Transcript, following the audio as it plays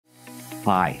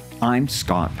Hi, I'm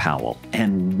Scott Powell,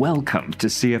 and welcome to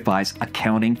CFI's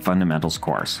Accounting Fundamentals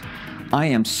course. I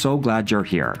am so glad you're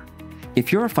here.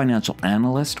 If you're a financial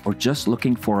analyst or just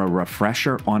looking for a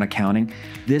refresher on accounting,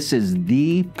 this is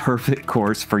the perfect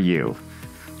course for you.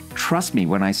 Trust me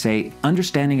when I say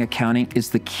understanding accounting is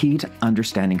the key to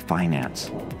understanding finance.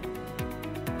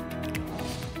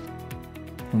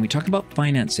 When we talk about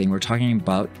financing, we're talking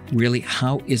about really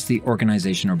how is the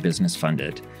organization or business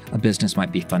funded. A business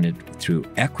might be funded through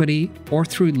equity or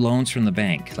through loans from the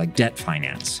bank, like debt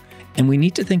finance. And we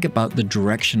need to think about the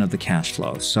direction of the cash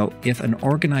flow. So if an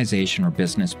organization or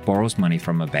business borrows money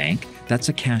from a bank, that's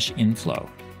a cash inflow.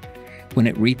 When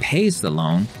it repays the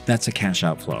loan, that's a cash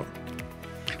outflow.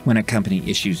 When a company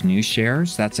issues new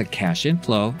shares, that's a cash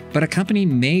inflow, but a company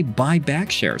may buy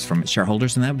back shares from its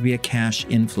shareholders, and that would be a cash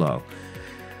inflow.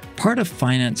 Part of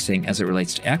financing as it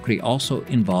relates to equity also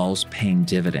involves paying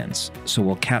dividends. So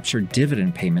we'll capture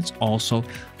dividend payments also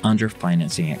under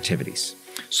financing activities.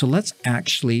 So let's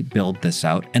actually build this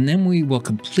out, and then we will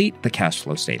complete the cash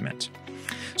flow statement.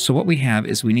 So what we have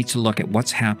is we need to look at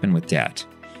what's happened with debt.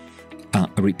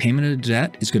 A repayment of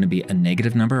debt is going to be a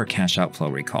negative number, a cash outflow,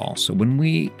 recall. So when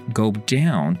we go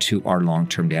down to our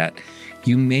long-term debt,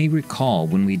 you may recall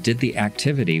when we did the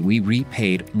activity, we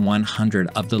repaid 100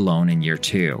 of the loan in year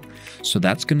 2. So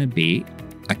that's going to be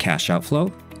a cash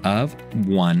outflow of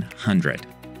 100.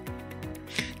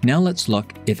 Now let's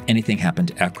look if anything happened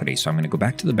to equity. So I'm going to go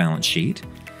back to the balance sheet.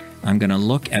 I'm going to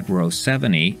look at row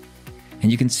 70.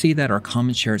 And you can see that our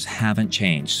common shares haven't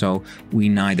changed. So we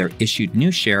neither issued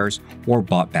new shares or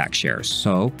bought back shares.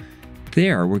 So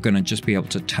there, we're going to just be able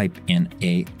to type in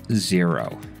a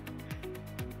 0.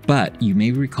 But you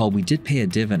may recall we did pay a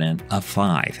dividend of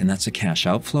 5, and that's a cash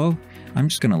outflow. I'm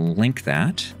just going to link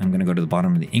that. I'm going to go to the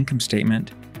bottom of the income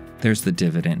statement. There's the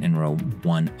dividend in row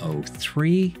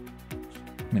 103.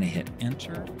 I'm going to hit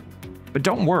enter. But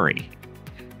don't worry,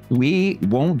 we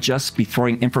won't just be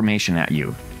throwing information at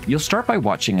you. You'll start by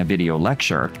watching a video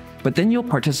lecture, but then you'll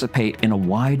participate in a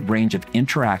wide range of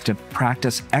interactive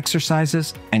practice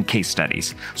exercises and case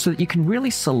studies so that you can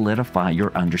really solidify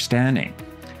your understanding.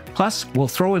 Plus, we'll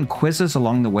throw in quizzes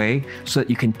along the way so that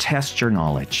you can test your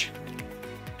knowledge.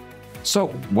 So,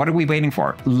 what are we waiting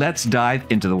for? Let's dive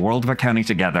into the world of accounting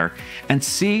together and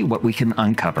see what we can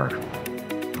uncover.